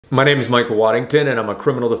My name is Waddington, and I'm a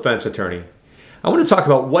criminal defense attorney. I want to talk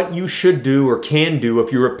about what you should do or can do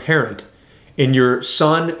if you're a parent and your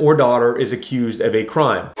son or daughter is accused of a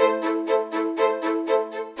crime.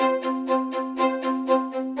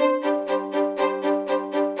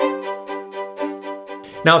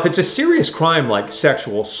 Now, if it's a serious crime like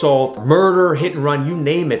sexual assault, murder, hit and run, you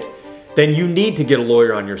name it, then you need to get a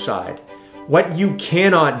lawyer on your side. What you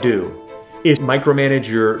cannot do is micromanage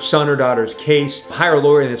your son or daughter's case, hire a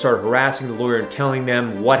lawyer and then start harassing the lawyer and telling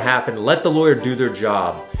them what happened. Let the lawyer do their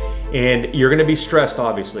job. And you're gonna be stressed,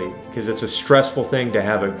 obviously, because it's a stressful thing to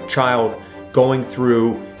have a child going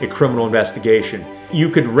through a criminal investigation. You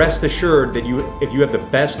could rest assured that if you have the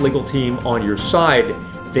best legal team on your side,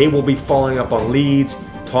 they will be following up on leads,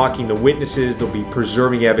 talking to witnesses, they'll be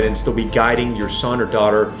preserving evidence, they'll be guiding your son or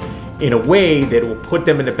daughter in a way that will put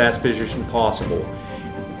them in the best position possible.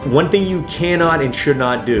 One thing you cannot and should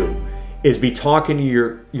not do is be talking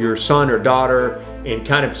to your son or daughter and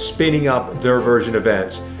kind of spinning up their version of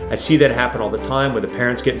events. I see that happen all the time where the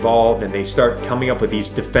parents get involved and they start coming up with these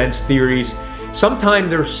defense theories. Sometimes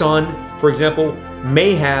their son, for example,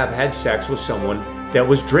 may have had sex with someone that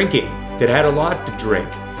was drinking, that had a lot to drink.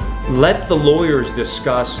 Let the lawyers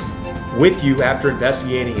discuss with you after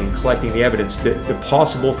investigating and collecting the evidence the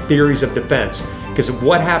possible theories of defense. Because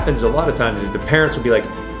what happens a lot of times is the parents will be like,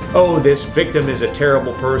 oh, this victim is a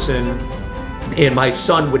terrible person and my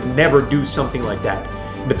son would never do something like that.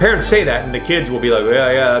 And the parents say that and the kids will be like,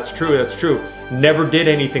 yeah, that's true. Never did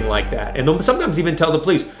anything like that. And they'll sometimes even tell the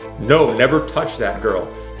police, no, never touch that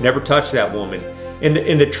girl, never touch that woman. And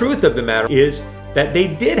the truth of the matter is that they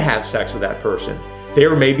did have sex with that person. They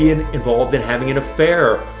were maybe involved in having an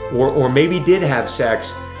affair or maybe did have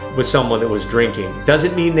sex with someone that was drinking.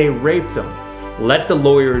 Doesn't mean they raped them. Let the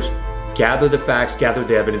lawyers gather the facts, gather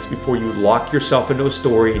the evidence before you lock yourself into a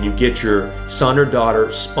story and you get your son or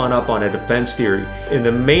daughter spun up on a defense theory. And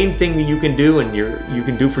the main thing that you can do and you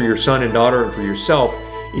can do for your son and daughter and for yourself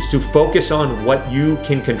is to focus on what you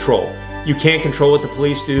can control. You can't control what the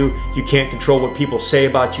police do. You can't control what people say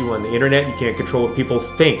about you on the internet. You can't control what people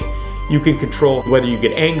think. You can control whether you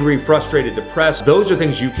get angry, frustrated, depressed. Those are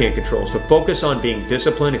things you can't control. So focus on being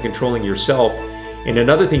disciplined and controlling yourself. And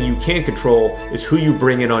another thing you can control is who you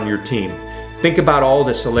bring in on your team. Think about all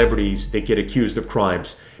the celebrities that get accused of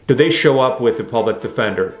crimes. Do they show up with a public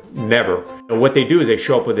defender? Never. And what they do is they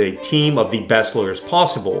show up with a team of the best lawyers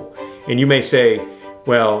possible. And you may say,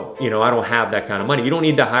 well, I don't have that kind of money. You don't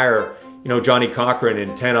need to hire, Johnny Cochran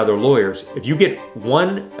and 10 other lawyers. If you get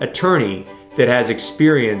one attorney that has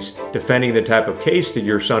experience defending the type of case that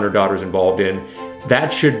your son or daughter is involved in,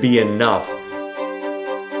 that should be enough